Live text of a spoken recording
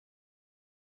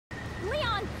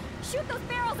Shoot those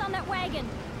barrels on that wagon.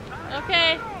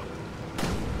 Okay.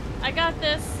 I got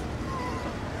this.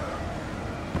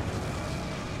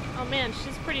 Oh man,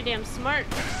 she's pretty damn smart.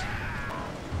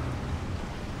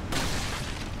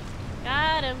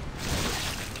 Got him.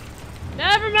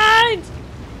 Never mind!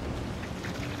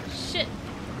 Shit.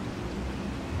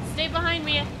 Stay behind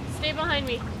me. Stay behind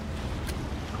me.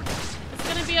 It's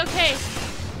gonna be okay.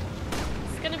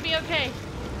 It's gonna be okay.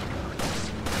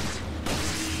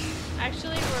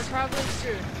 Actually, we're probably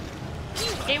screwed.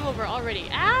 Game over already.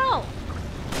 Ow!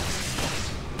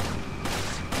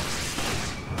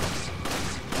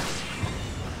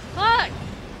 Fuck!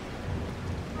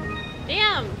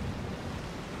 Damn!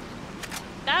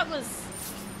 That was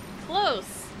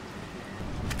close.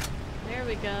 There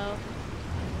we go.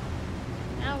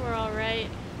 Now we're alright.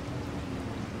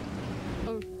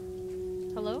 Oh.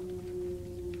 Hello?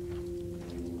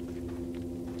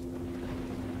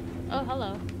 Oh,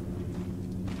 hello.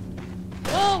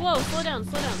 Whoa, whoa, slow down,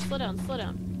 slow down, slow down, slow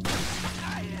down.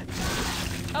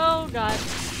 Oh god.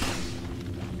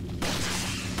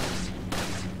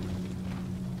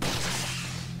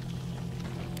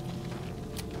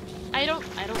 I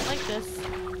don't like this.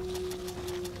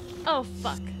 Oh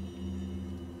fuck.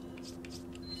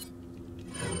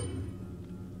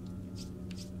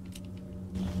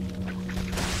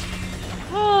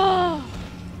 Oh.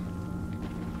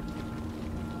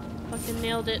 Fucking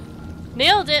nailed it.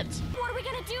 Nailed it! What are we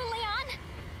gonna do, Leon?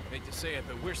 Hate to say it,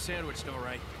 but we're sandwiched all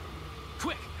right.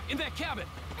 Quick, in that cabin!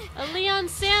 A Leon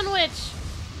sandwich!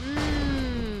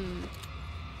 Mmm.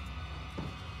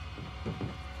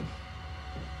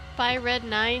 Buy Red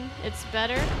 9, it's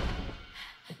better.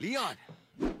 Leon!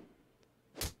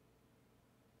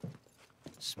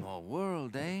 Small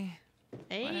world, eh?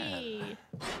 Hey.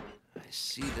 Well, I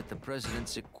see that the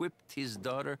president's equipped his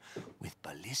daughter with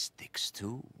ballistics,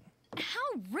 too.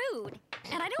 How rude!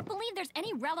 And I don't believe there's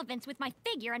any relevance with my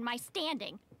figure and my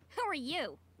standing. Who are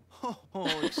you? Oh,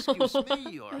 excuse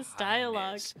me, Your This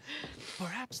dialogue. Highness.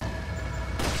 Perhaps...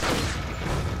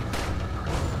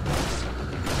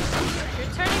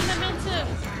 You're turning them into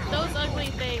those ugly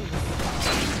things.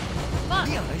 Fuck.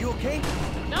 Leon, are you okay?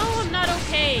 No, I'm not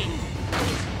okay.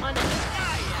 On it.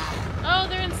 Oh,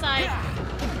 they're inside.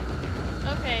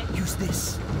 Okay. Use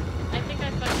this. I think I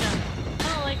fucked up. I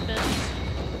don't like this.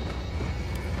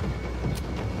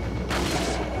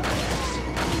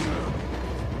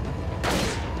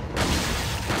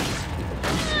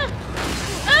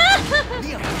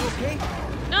 Leon, are you okay?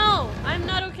 No, I'm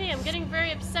not okay. I'm getting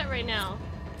very upset right now.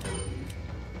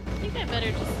 I think I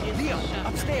better just use Leon, this shotgun.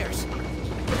 upstairs.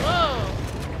 Whoa.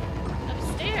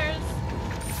 Upstairs?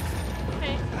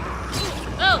 Okay.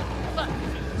 Oh, fuck.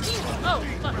 Oh,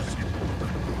 fuck.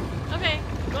 Okay,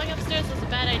 going upstairs was a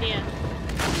bad idea.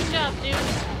 Good job, dude.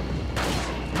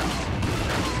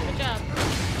 Good job.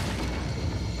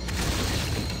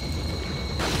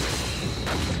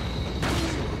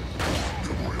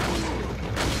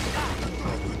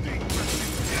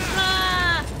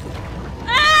 Ah!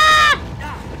 Ah!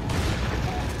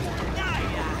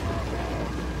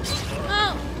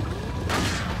 Oh!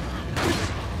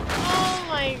 Oh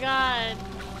my god.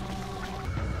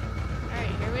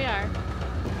 Alright, here we are.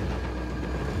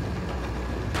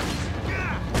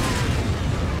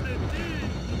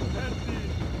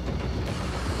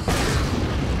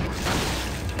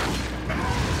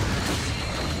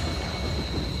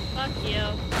 Fuck you.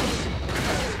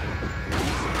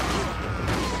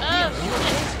 Oh,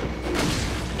 shit.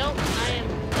 Nope, I am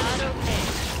not okay.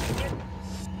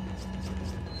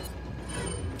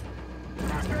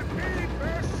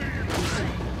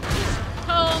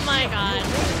 Oh my god.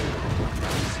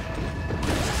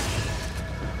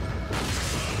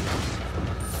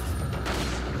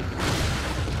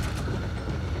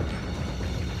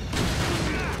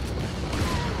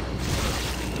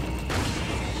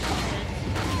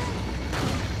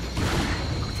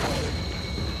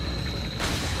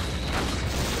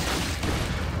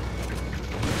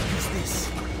 Use this.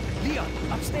 Leon,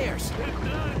 upstairs.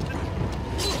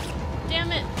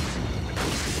 Damn it.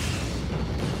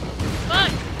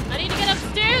 Fuck! I need to get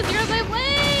upstairs! You're in my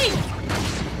way!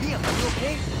 Leon, are you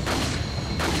okay?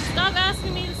 Stop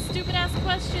asking me stupid ass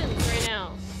questions right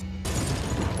now.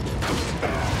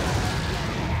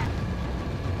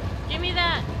 Give me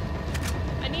that.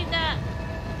 I need that.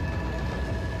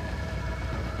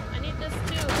 I need this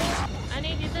too. I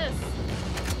need this.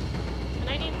 And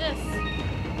I need this.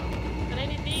 And I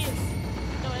need these.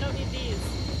 No, I don't need these.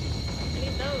 I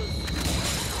need those.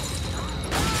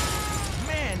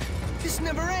 Man, this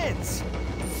never ends. It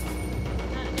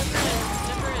never ends.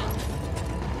 Never ends.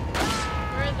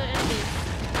 Where are the enemies?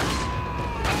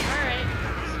 Alright.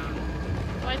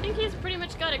 Well, I think think he's pretty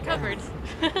much got it covered.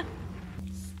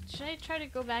 Should I try to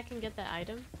go back and get that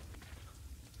item?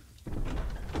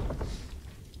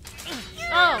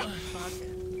 Oh, fuck.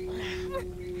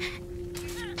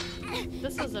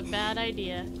 This was a bad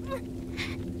idea.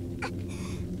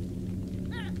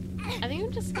 I think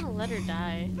I'm just gonna let her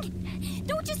die.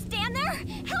 Don't just stand there!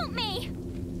 Help me!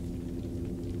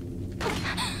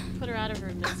 Put her out of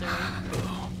her misery.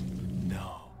 Oh,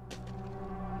 no.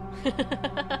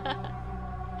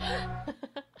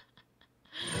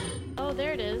 Oh,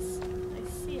 there it is. I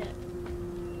see it.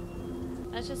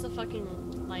 That's just a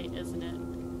fucking light, isn't it?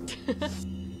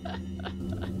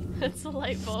 It's a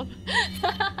light bulb.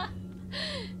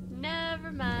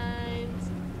 Never mind.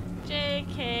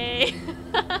 JK.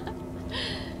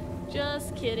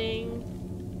 Just kidding.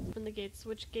 Open the gates.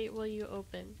 Which gate will you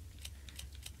open?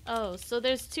 Oh, so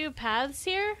there's two paths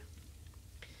here?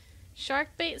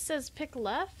 Sharkbait says pick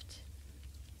left?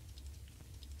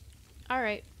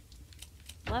 Alright.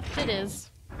 Left it is.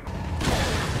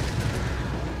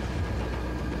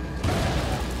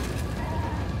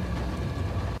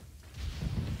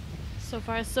 So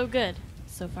far, so good.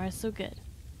 So far, so good.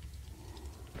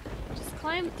 Just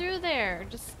climb through there.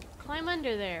 Just climb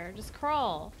under there. Just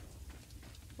crawl.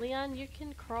 Leon, you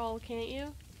can crawl, can't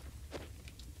you?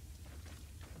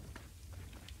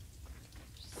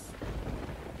 Just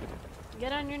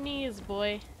get on your knees,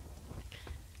 boy.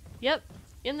 Yep,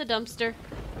 in the dumpster.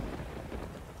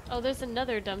 Oh, there's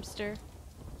another dumpster.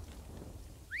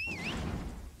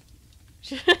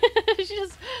 She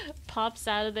just pops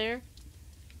out of there.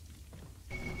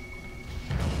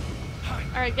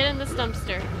 Alright, get in this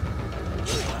dumpster.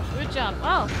 Good job.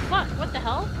 Oh, fuck, what the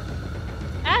hell?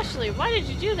 Ashley, why did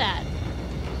you do that?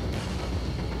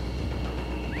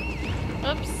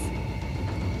 Oops.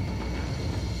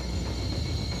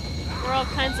 We're all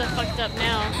kinds of fucked up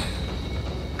now.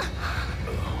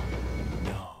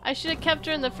 I should have kept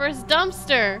her in the first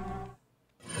dumpster.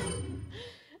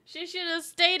 She should have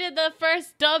stayed in the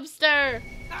first dumpster.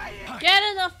 Get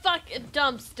in the fucking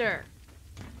dumpster.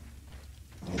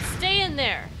 Stay in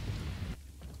there.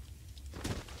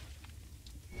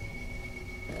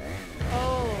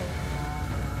 Oh.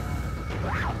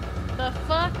 The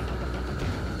fuck?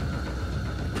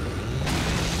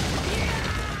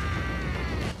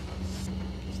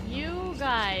 You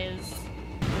guys.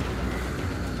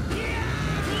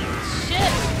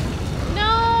 Shit.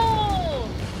 No!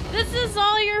 This is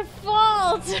all your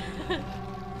fault!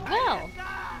 Well.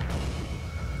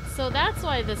 So that's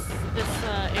why this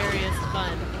area is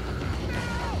fun.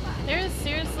 There is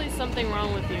seriously something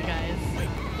wrong with you guys.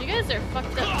 You guys are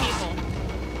fucked up people.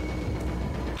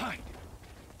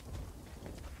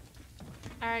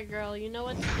 Alright, girl, you know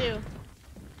what to do.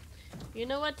 You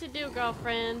know what to do,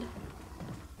 girlfriend.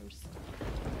 I'm just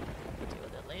deal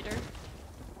with it later.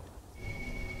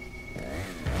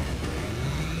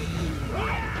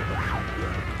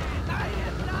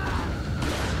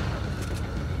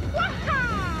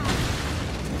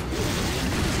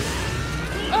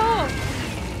 Oh!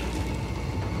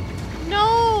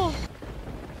 No!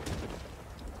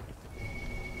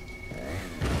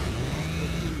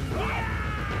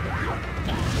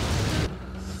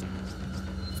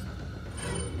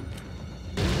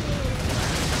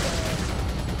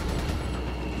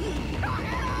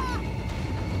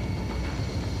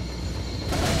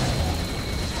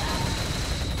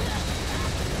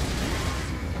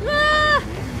 Ah!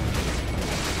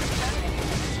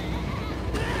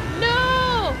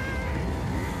 No!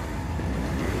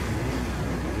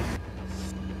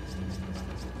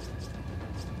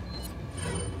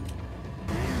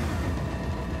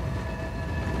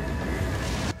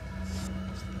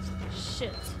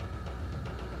 Shit.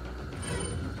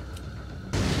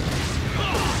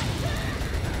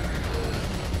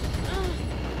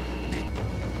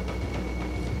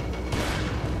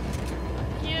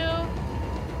 Fuck you.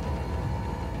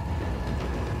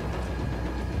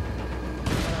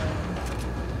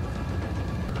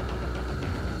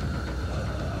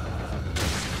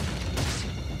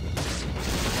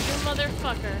 You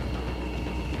motherfucker.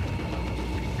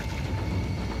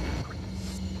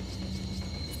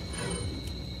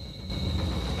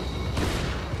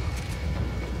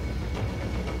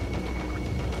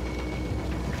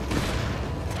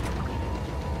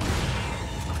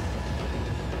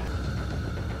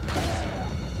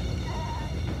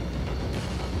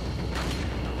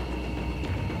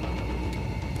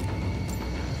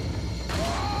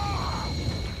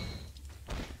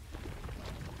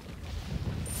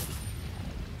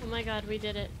 Oh my god, we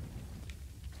did it.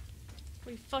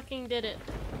 We fucking did it.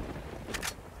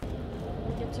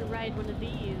 We get to ride one of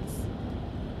these.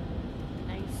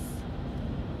 Nice.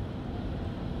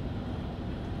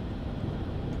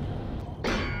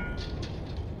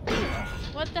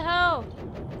 What the hell?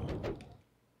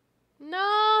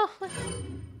 No!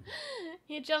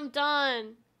 He jumped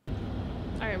on.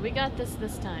 Alright, we got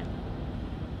this time.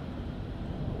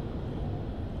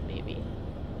 Maybe.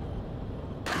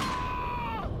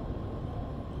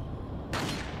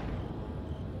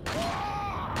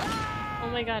 Oh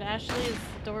my god, Ashley is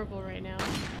adorable right now.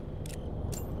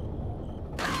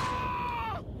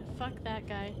 Fuck that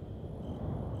guy.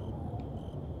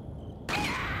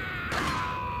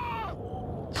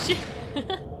 Shit.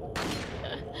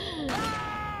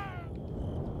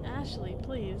 Ashley,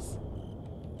 please.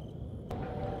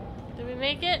 Did we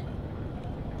make it?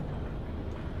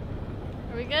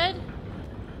 Are we good?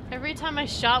 Every time I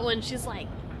shot one, she's like,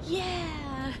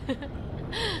 yeah!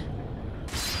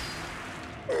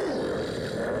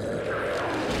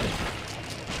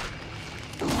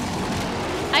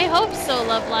 I hope so,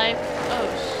 Love Life. Oh,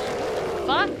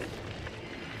 fuck.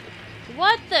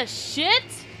 What the shit?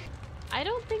 I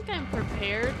don't think I'm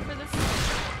prepared for this.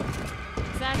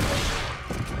 Exactly.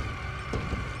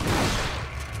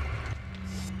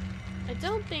 I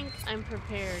don't think I'm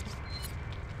prepared.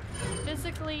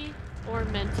 Physically or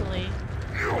mentally.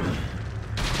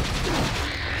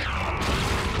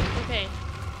 Okay.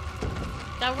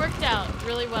 That worked out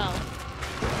really well.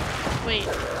 Wait.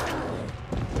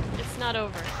 It's not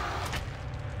over.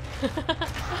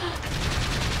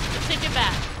 Take it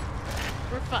back.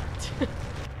 We're fucked.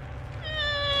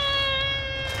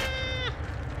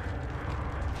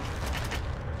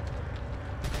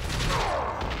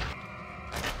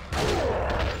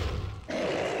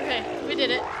 Okay, we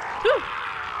did it. Whew.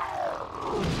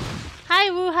 Hi,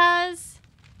 Wuhas.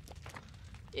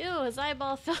 Ew, his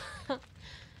eyeball fell.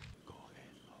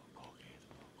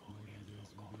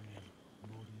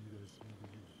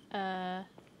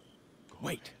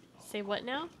 Wait. Say what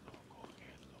now?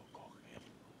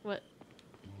 What?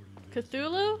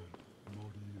 Cthulhu?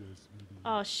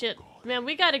 Oh shit. Man,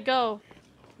 we gotta go.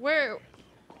 We're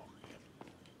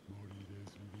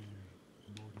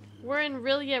in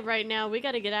Rilia right now. We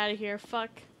gotta get out of here. Fuck.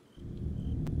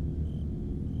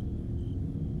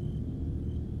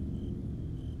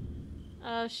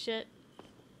 Oh shit.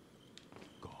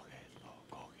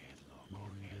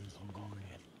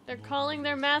 They're calling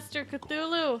their master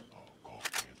Cthulhu.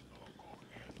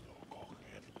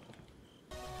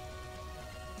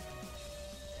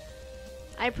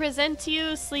 I present to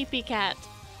you Sleepy Cat.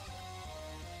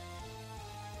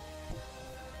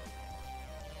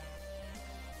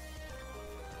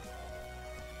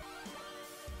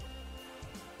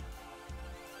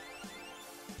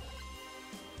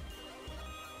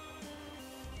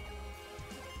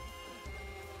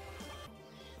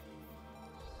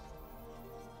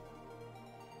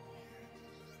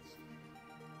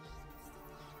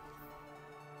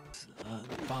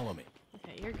 Follow me.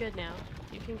 Okay, you're good now.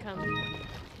 You can come.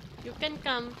 You can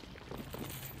come.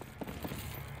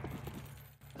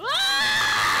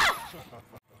 Ah!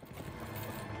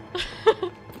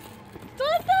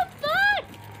 What the fuck?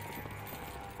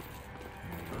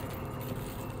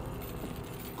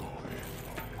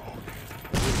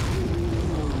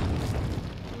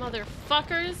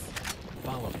 Motherfuckers.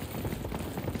 Follow me.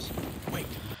 Wait.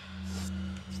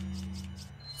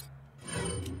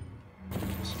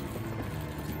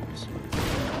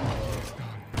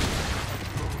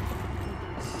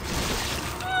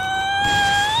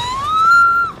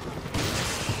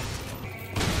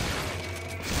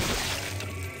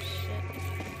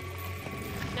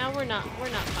 We're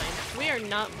not fine. We are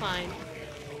not fine.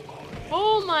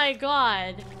 Oh my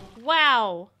god.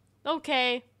 Wow.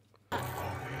 Okay. Shit.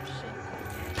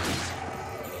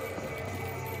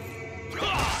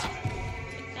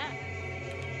 Take that.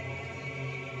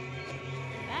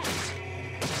 That.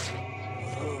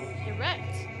 Get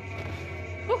wrecked.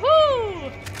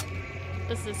 Woohoo!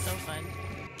 This is so fun.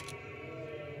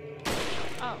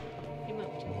 Oh, he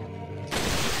moved.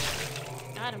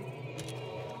 Got him.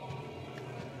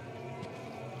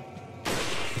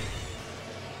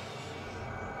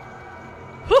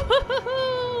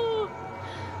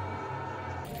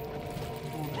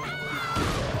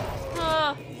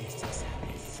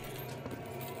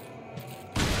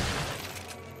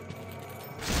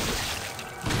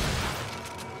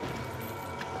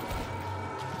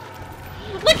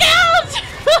 Look out!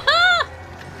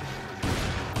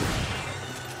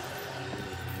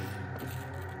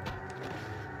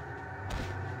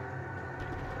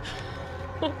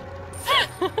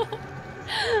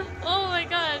 Oh my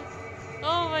god.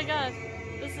 Oh my god.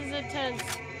 This is intense.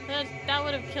 That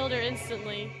would have killed her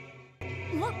instantly.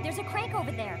 Look, there's a crank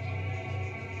over there.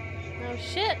 Oh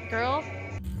shit, girl.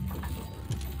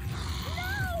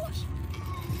 No!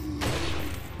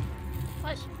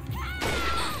 What?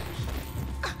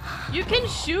 You can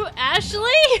shoot Ashley?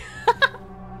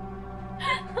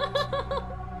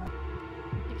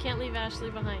 You can't leave Ashley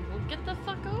behind. Well, get the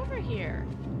fuck over here.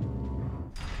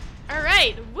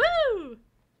 Alright, woo!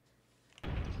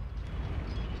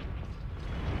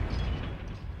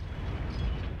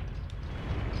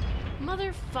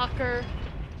 Motherfucker.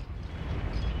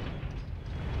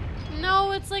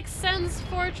 No, it's like Sen's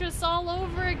Fortress all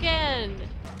over again.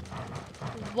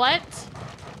 What?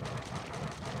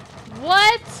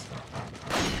 What?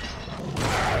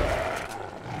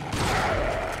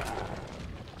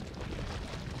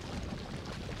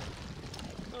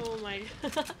 Oh my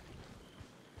god.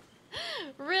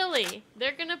 Really?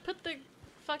 They're gonna put the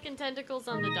fucking tentacles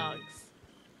on the dogs.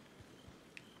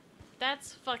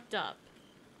 That's fucked up.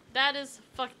 That is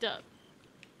fucked up.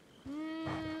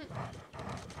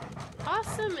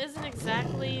 Awesome isn't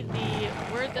exactly the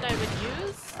word that I would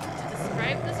use to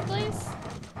describe this place.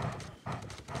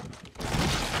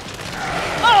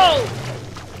 Oh!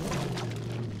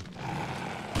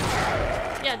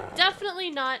 Yeah, definitely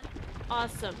not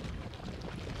awesome.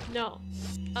 No.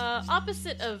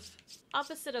 Opposite of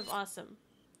awesome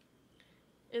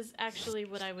is actually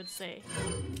what I would say.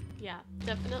 Yeah,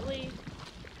 definitely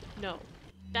no.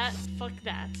 Fuck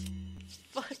that.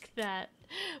 Fuck that.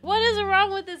 What is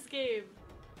wrong with this game?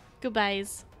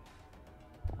 Goodbyes.